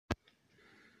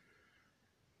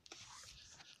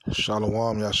Shalom,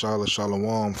 Yashala,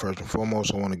 Shalom. First and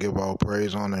foremost, I want to give all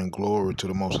praise, honor, and glory to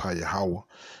the Most High Yahweh.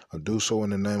 I do so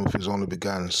in the name of His only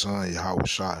begotten Son, Yahweh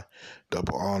Shai.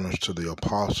 Double honors to the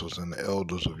apostles and the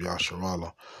elders of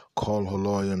Yasharallah. Call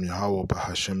Haloyim Yahweh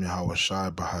Bahashem Yahweh Shai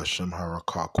Bahashem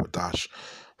Harakah Kwadash,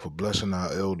 for blessing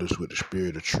our elders with the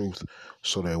spirit of truth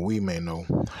so that we may know.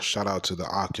 Shout out to the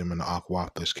Akim and the Akwaf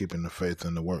that's keeping the faith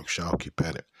and the work. Shall keep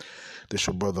at it. This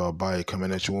your brother Abai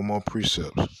coming at you with more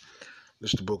precepts.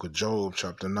 This is the book of Job,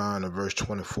 chapter 9, and verse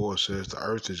 24 says, "The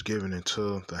earth is given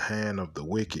into the hand of the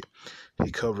wicked. He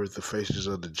covereth the faces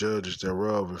of the judges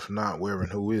thereof. If not,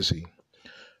 wherein who is he?"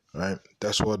 Right?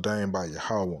 That's ordained by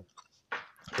Yahweh.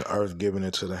 The earth given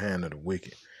into the hand of the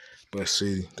wicked. But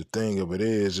see, the thing of it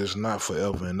is, it's not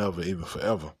forever and ever, even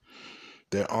forever.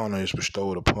 Their honor is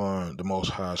bestowed upon the Most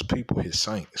High's people, His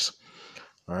saints.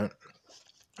 Right?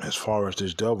 As far as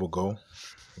this devil go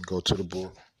to the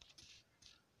book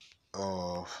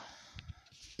of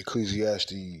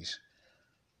Ecclesiastes,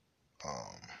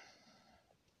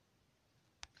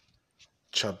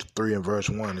 chapter 3 and verse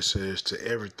 1, it says, "To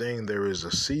everything there is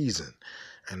a season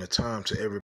and a time to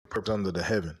every purpose under the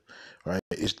heaven." Right?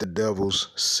 It's the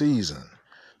devil's season,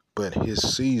 but his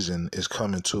season is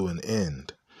coming to an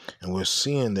end. And we're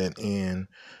seeing that end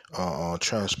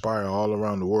transpire all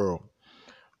around the world.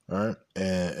 Right?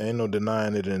 And ain't no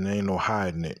denying it and ain't no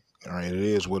hiding it. All right? It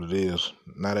is what it is.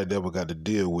 Now that devil got to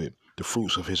deal with the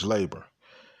fruits of his labor.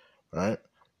 Right?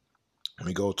 Let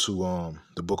me go to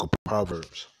the book of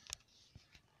Proverbs.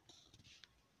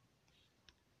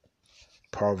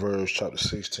 Proverbs chapter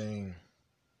 16.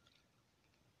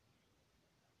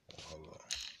 Hold on.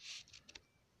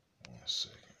 1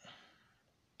 second.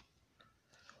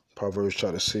 Proverbs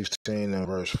chapter 16 and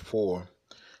verse 4.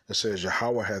 It says,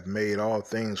 "Yahweh hath made all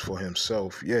things for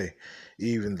himself, yea,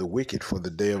 even the wicked for the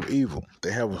day of evil."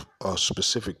 They have a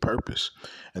specific purpose,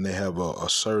 and they have a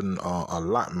certain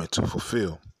allotment to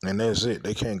fulfill. And that's it.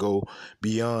 They can't go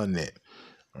beyond that.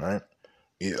 Right?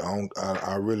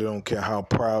 I really don't care how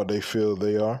proud they feel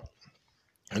they are.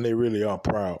 And they really are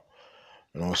proud.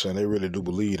 You know what I'm saying? They really do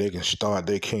believe they can start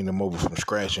their kingdom over from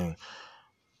scratch and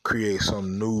create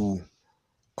some new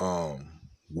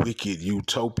wicked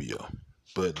utopia.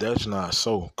 But that's not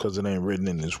so, because it ain't written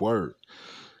in His word.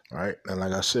 Right? And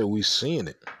like I said, we seeing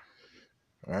it.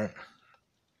 Right?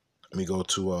 Let me go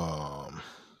to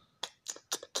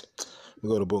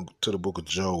the book of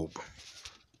Job.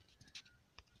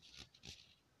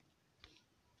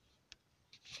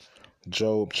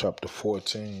 Job chapter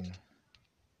 14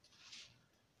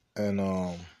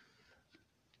 and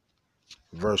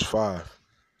verse 5.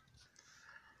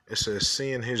 It says,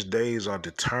 "Seeing his days are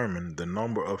determined, the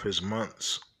number of his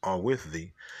months are with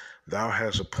thee. Thou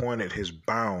hast appointed his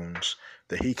bounds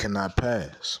that he cannot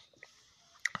pass."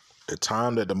 The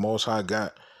time that the Most High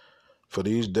got for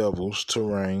these devils to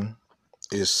reign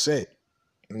is set,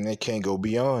 and they can't go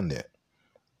beyond that.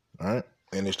 Right?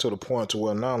 And it's to the point to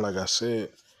where now, like I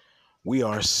said, we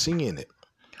are seeing it.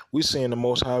 We're seeing the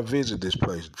Most High visit this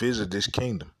place, visit this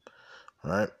kingdom.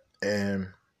 Right?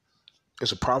 And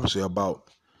it's a prophecy about,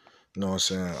 you know what I'm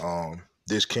saying,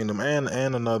 this kingdom and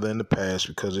another in the past,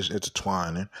 because it's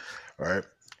intertwining. Right?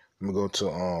 Let me go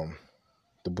to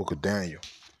the book of Daniel.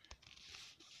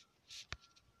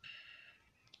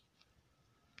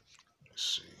 Let's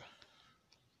see.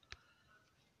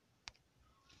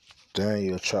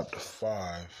 Daniel chapter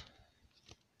 5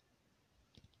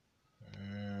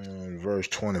 and verse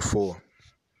 24.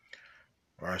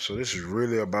 All right, so this is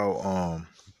really about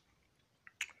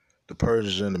the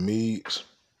Persians and the Medes,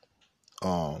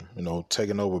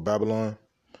 taking over Babylon.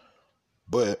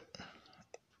 But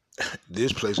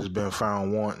this place has been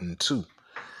found wanting too.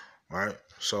 Right?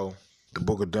 So the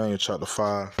book of Daniel chapter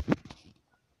 5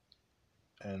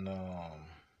 and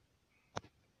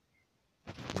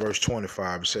verse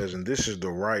 25, it says, "And this is the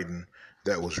writing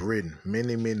that was written,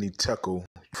 many, many tekel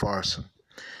farsim."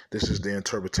 This is the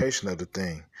interpretation of the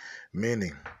thing,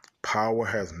 meaning power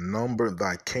hath numbered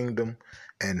thy kingdom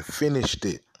and finished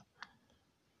it.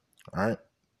 Right?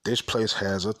 This place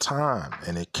has a time,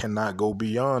 and it cannot go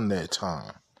beyond that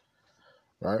time.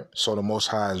 Right? So the Most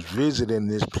High is visiting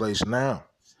this place now.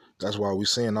 That's why we're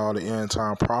seeing all the end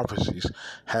time prophecies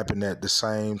happen at the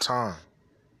same time.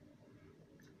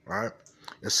 Right?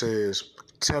 It says,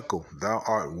 "Tekel, thou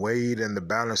art weighed in the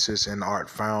balances and art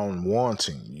found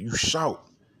wanting." You shout.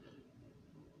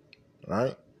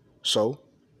 Right? So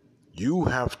you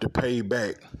have to pay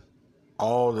back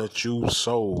all that you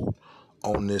sold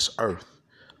on this earth.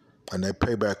 And that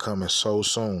payback coming so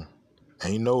soon.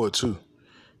 And he know it too.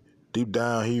 Deep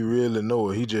down, he really know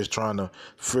it. He just trying to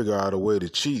figure out a way to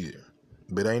cheat it.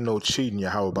 But ain't no cheating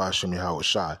Yahweh Bashim Yahweh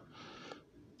Shai.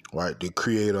 Right? The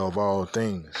creator of all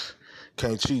things.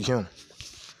 Can't cheat him.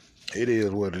 It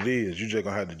is what it is. You just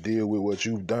gonna have to deal with what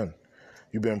you've done.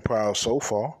 You've been proud so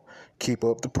far. Keep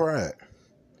up the pride.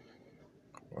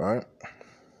 Right?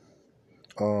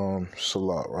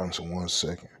 Salat, run to 1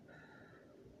 second.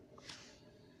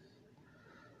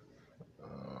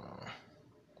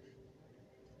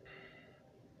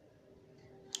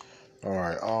 All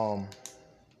right.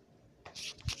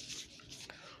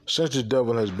 Since the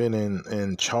devil has been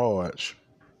in charge,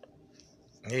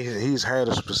 he's had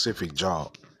a specific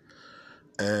job,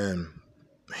 and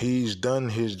he's done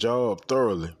his job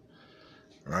thoroughly.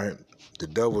 Right? The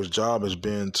devil's job has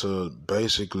been to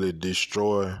basically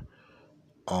destroy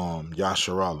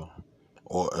Yasharallah,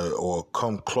 or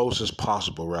come close as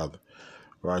possible, rather,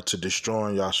 right, to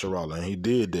destroying Yasharallah, and he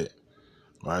did that.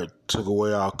 Right, took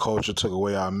away our culture, took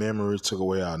away our memory, took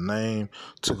away our name,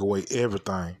 took away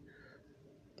everything.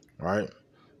 Right,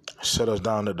 set us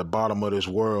down at the bottom of this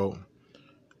world,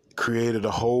 created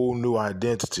a whole new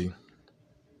identity.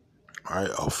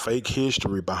 Right, a fake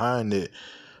history behind it,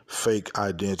 fake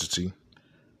identity.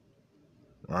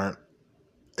 Right,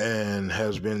 and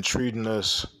has been treating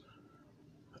us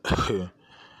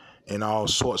in all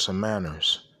sorts of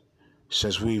manners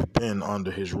since we've been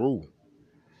under his rule.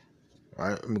 All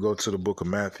right, let me go to the book of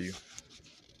Matthew.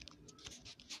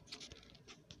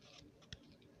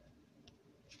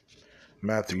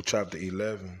 Matthew chapter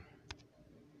 11.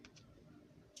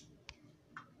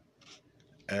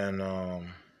 And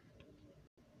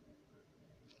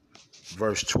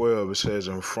verse 12, it says,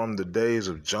 "And from the days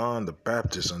of John the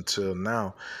Baptist until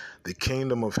now, the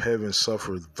kingdom of heaven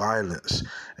suffereth violence,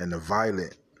 and the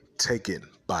violent take it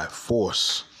by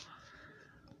force."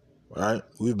 Right?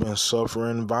 We've been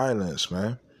suffering violence,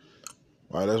 man.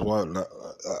 Right? That's why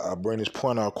I bring this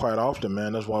point out quite often,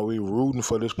 man. That's why we're rooting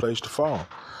for this place to fall.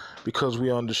 Because we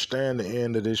understand the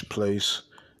end of this place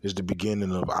is the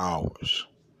beginning of ours.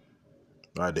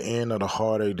 Right? The end of the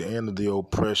heartache, the end of the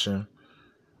oppression.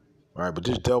 Right? But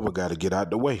this devil got to get out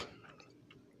the way.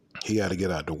 He got to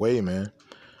get out the way, man.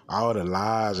 All the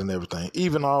lies and everything,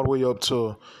 even all the way up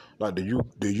to like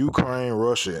the Ukraine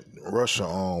Russia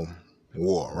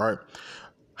war, right?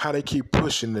 How they keep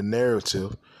pushing the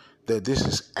narrative that this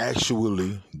is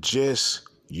actually just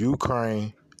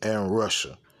Ukraine and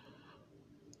Russia.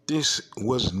 This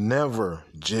was never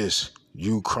just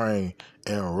Ukraine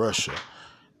and Russia.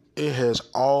 It has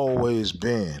always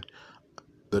been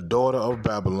the daughter of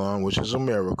Babylon, which is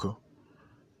America,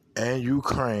 and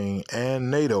Ukraine and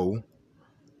NATO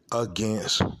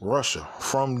against Russia.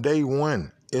 From day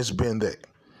one, it's been that.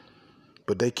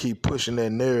 But they keep pushing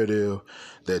that narrative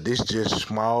that this just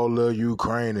small little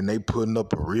Ukraine and they putting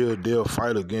up a real deal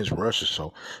fight against Russia.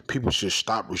 So people should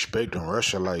stop respecting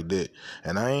Russia like that.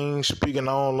 And I ain't speaking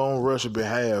all on Russia's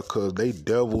behalf because they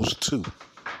devils too.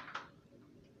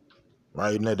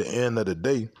 Right? And at the end of the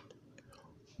day,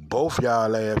 both y'all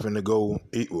laughing to go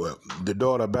eat. Well, the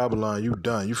daughter of Babylon, you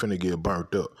done. You finna get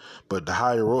burnt up. But the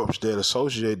higher ups that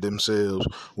associate themselves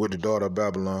with the daughter of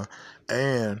Babylon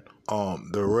and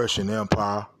the Russian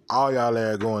Empire, all y'all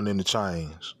are going in the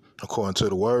chains. According to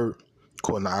the word,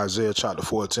 according to Isaiah chapter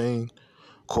 14,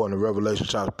 according to Revelation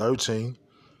chapter 13,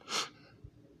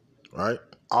 right?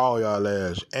 All y'all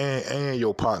ass and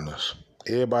your partners,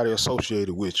 everybody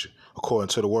associated with you, according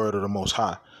to the word of the Most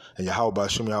High. And Yahweh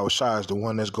Bashim Yahweh Shai is the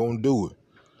one that's going to do it.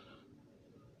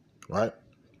 Right?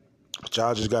 But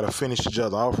y'all just got to finish each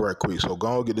other off right quick. So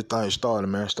go and get the thing started,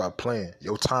 man. Stop playing.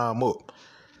 Your time up.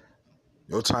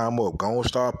 Your time up. Go and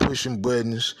start pushing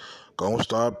buttons. Go and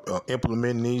start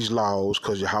implementing these laws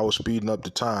because Yahweh speeding up the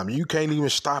time. You can't even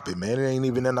stop it, man. It ain't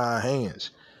even in our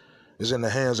hands. It's in the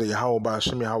hands of Yahweh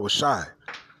Bashim Yahweh Shai.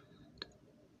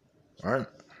 Right?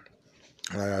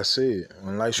 Like I said,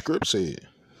 and like Script said,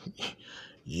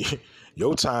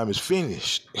 your time is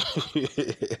finished.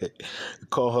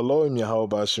 Call hello in Yahweh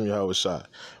Bashim Yahweh Shai.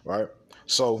 Right?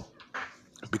 So,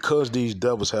 because these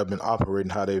devils have been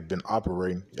operating how they've been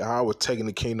operating, Yahweh taking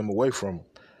the kingdom away from them.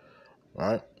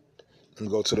 Right? Let me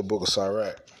go to the book of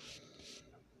Sirach.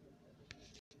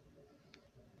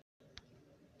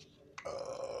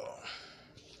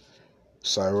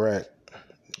 Sirach,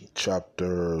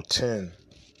 chapter 10,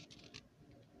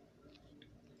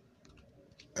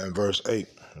 and verse 8.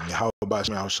 Yahweh Bashim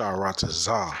Yahweh Shai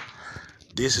Ratazah.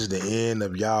 This is the end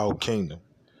of y'all kingdom.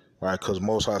 Right, because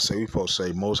Most High say we supposed to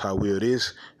say Most High will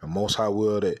this and Most High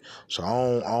will that. So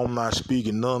I'm not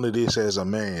speaking none of this as a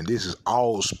man. This is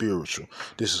all spiritual.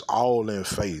 This is all in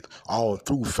faith, all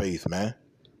through faith, man.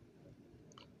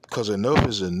 Because enough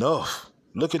is enough.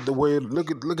 Look at the way.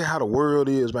 Look at how the world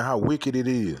is, man. How wicked it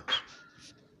is.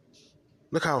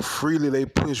 Look how freely they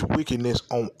push wickedness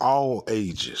on all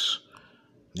ages.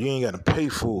 You ain't got to pay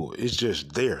for it. It's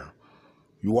just there.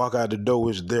 You walk out the door,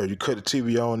 it's there. You cut the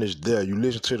TV on, it's there. You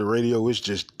listen to the radio, it's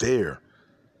just there.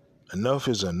 Enough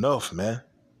is enough, man.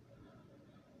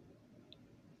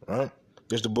 Right?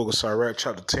 This is the book of Sirach,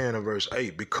 chapter 10 and verse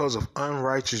 8. Because of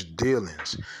unrighteous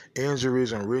dealings,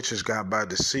 injuries, and riches got by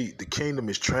deceit, the kingdom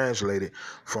is translated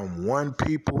from one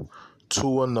people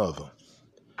to another.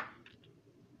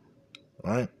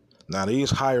 Right? Now,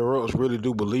 these higher-ups really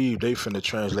do believe they finna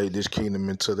translate this kingdom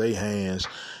into their hands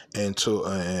and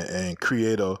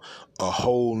create a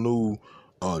whole new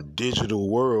digital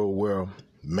world where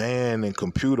man and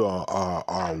computer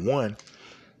are one.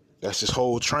 That's this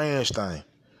whole trans thing.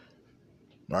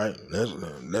 Right?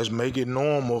 Let's make it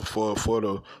normal for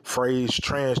the phrase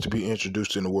trans to be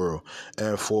introduced in the world,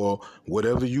 and for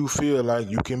whatever you feel like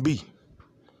you can be.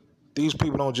 These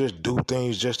people don't just do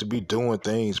things just to be doing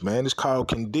things, man. It's called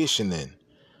conditioning.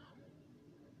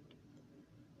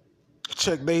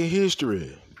 Check their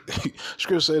history.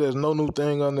 Scripture say there's no new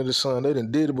thing under the sun. They done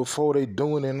did it before, they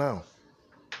doing it now.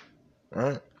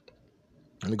 Right?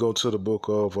 Let me go to the book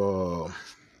of let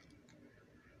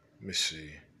me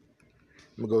see.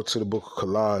 Let me go to the book of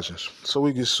Colossians so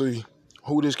we can see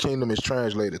who this kingdom is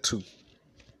translated to.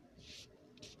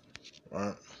 All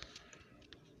right.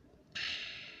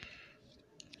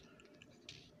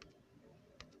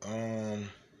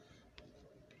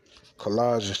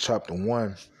 Colossians chapter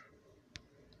 1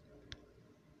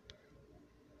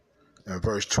 and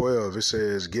verse 12, it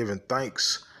says, giving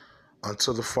thanks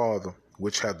unto the Father,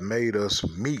 which hath made us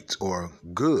meet or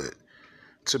good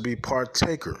to be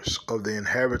partakers of the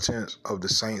inheritance of the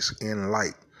saints in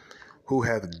light, who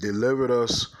hath delivered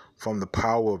us from the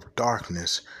power of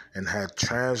darkness and hath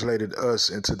translated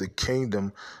us into the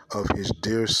kingdom of his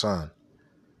dear Son.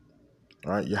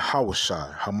 All right,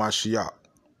 Yahushua, Hamashiach,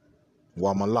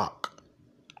 Wamalak.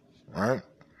 All right,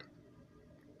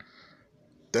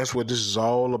 that's what this is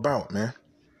all about, man.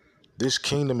 This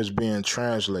kingdom is being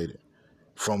translated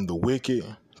from the wicked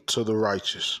to the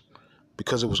righteous,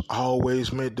 because it was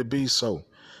always meant to be so.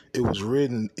 It was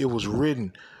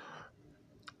written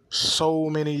so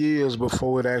many years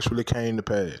before it actually came to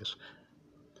pass.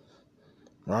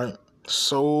 Right?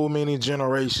 So many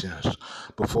generations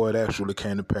before it actually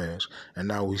came to pass. And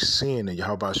now we're seeing it.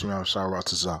 Yahweh Shem Sarah.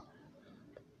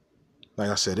 Like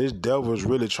I said, this devil is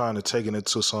really trying to take it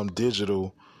into some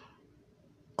digital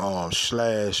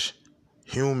slash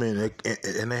human,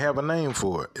 and they have a name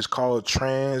for it. It's called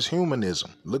transhumanism.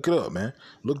 Look it up, man.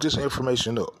 Look this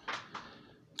information up.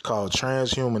 It's called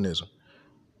transhumanism,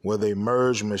 where they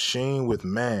merge machine with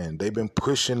man. They've been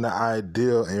pushing the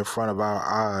idea in front of our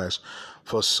eyes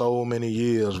for so many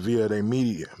years via their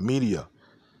media,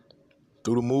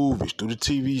 through the movies, through the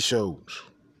TV shows,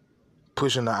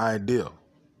 pushing the idea,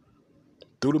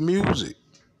 through the music,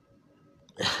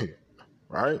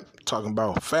 right? Talking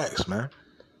about facts, man.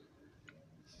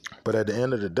 But at the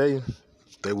end of the day,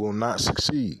 they will not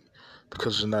succeed,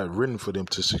 because it's not written for them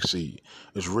to succeed.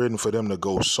 It's written for them to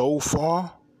go so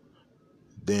far,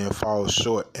 then fall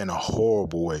short in a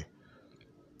horrible way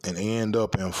and end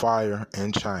up in fire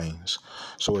and chains.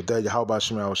 So with that, Yahweh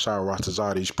Shem Shai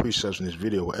Ratazah, these precepts in this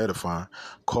video were edifying.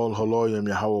 Kol Haloyim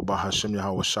Yahweh Bahashem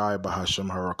Yahweh Shai Bahashem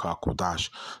Harakah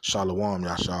Kodash. Shalom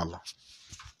Yashallah.